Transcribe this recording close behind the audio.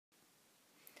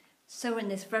So we're in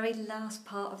this very last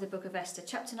part of the book of Esther,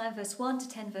 chapter 9, verse 1 to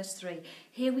 10, verse 3.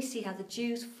 Here we see how the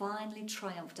Jews finally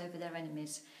triumphed over their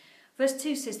enemies. Verse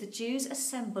 2 says the Jews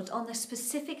assembled on the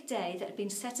specific day that had been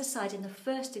set aside in the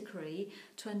first decree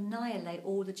to annihilate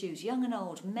all the Jews, young and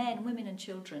old, men, women and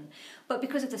children. But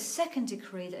because of the second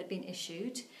decree that had been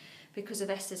issued, because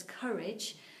of Esther's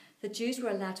courage, the Jews were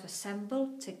allowed to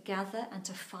assemble, to gather and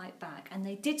to fight back. And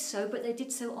they did so, but they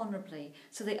did so honourably.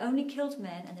 So they only killed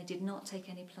men and they did not take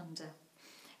any plunder.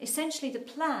 Essentially, the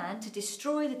plan to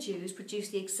destroy the Jews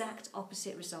produced the exact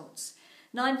opposite results.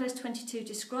 9 verse 22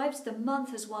 describes the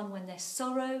month as one when their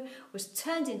sorrow was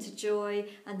turned into joy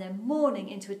and their mourning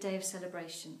into a day of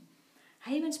celebration.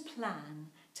 Haman's plan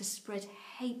to spread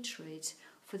hatred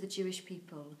for the Jewish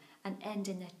people and end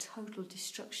in their total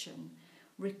destruction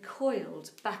recoiled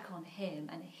back on him,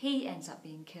 and he ends up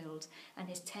being killed and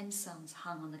his 10 sons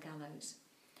hung on the gallows.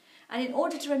 And in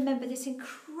order to remember this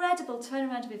incredible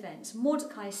turnaround of events,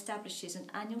 Mordecai establishes an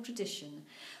annual tradition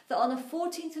that on the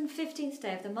 14th and 15th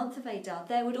day of the month of Adar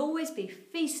there would always be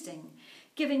feasting,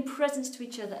 giving presents to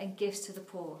each other and gifts to the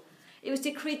poor. It was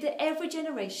decreed that every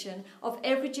generation of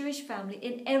every Jewish family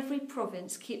in every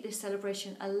province keep this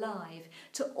celebration alive,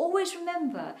 to always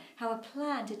remember how a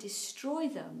plan to destroy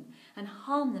them and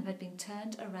harm them had been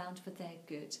turned around for their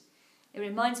good. It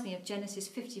reminds me of Genesis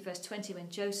 50 verse 20 when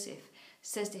Joseph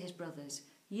says to his brothers,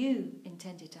 "You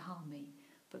intended to harm me,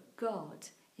 but God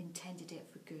intended it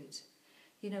for good."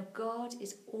 You know, God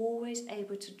is always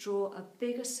able to draw a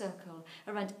bigger circle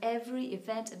around every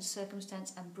event and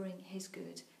circumstance and bring his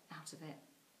good out of it.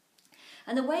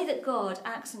 And the way that God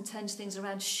acts and turns things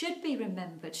around should be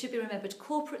remembered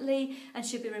corporately and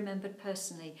should be remembered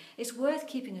personally. It's worth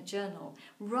keeping a journal,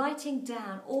 writing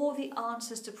down all the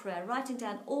answers to prayer, writing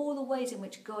down all the ways in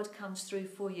which God comes through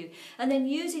for you, and then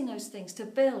using those things to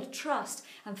build trust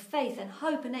and faith and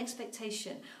hope and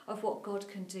expectation of what God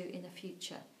can do in the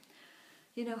future.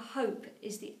 You know, hope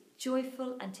is the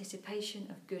joyful anticipation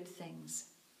of good things.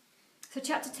 So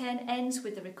chapter 10 ends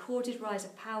with the recorded rise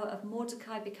of power of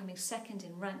Mordecai becoming second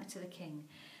in rank to the king.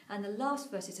 And the last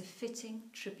verse is a fitting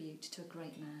tribute to a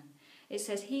great man. It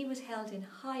says, he was held in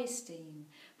high esteem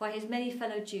by his many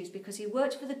fellow Jews because he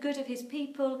worked for the good of his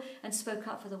people and spoke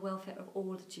up for the welfare of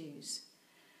all the Jews.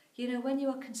 You know, when you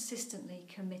are consistently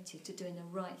committed to doing the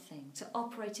right thing, to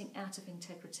operating out of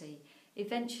integrity,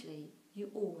 eventually you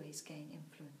always gain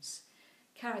influence.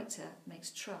 Character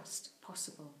makes trust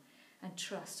possible. And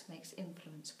trust makes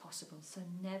influence possible. So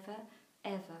never,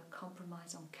 ever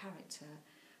compromise on character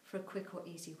for a quick or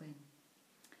easy win.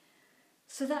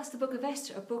 So that's the book of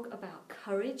Esther, a book about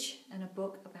courage and a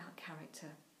book about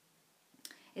character.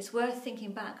 It's worth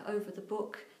thinking back over the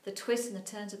book, the twists and the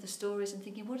turns of the stories, and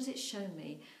thinking, what does it show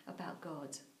me about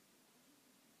God?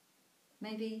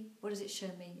 Maybe, what does it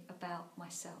show me about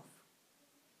myself?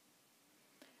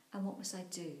 And what must I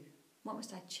do? What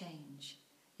must I change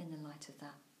in the light of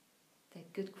that? They're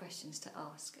good questions to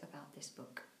ask about this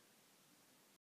book.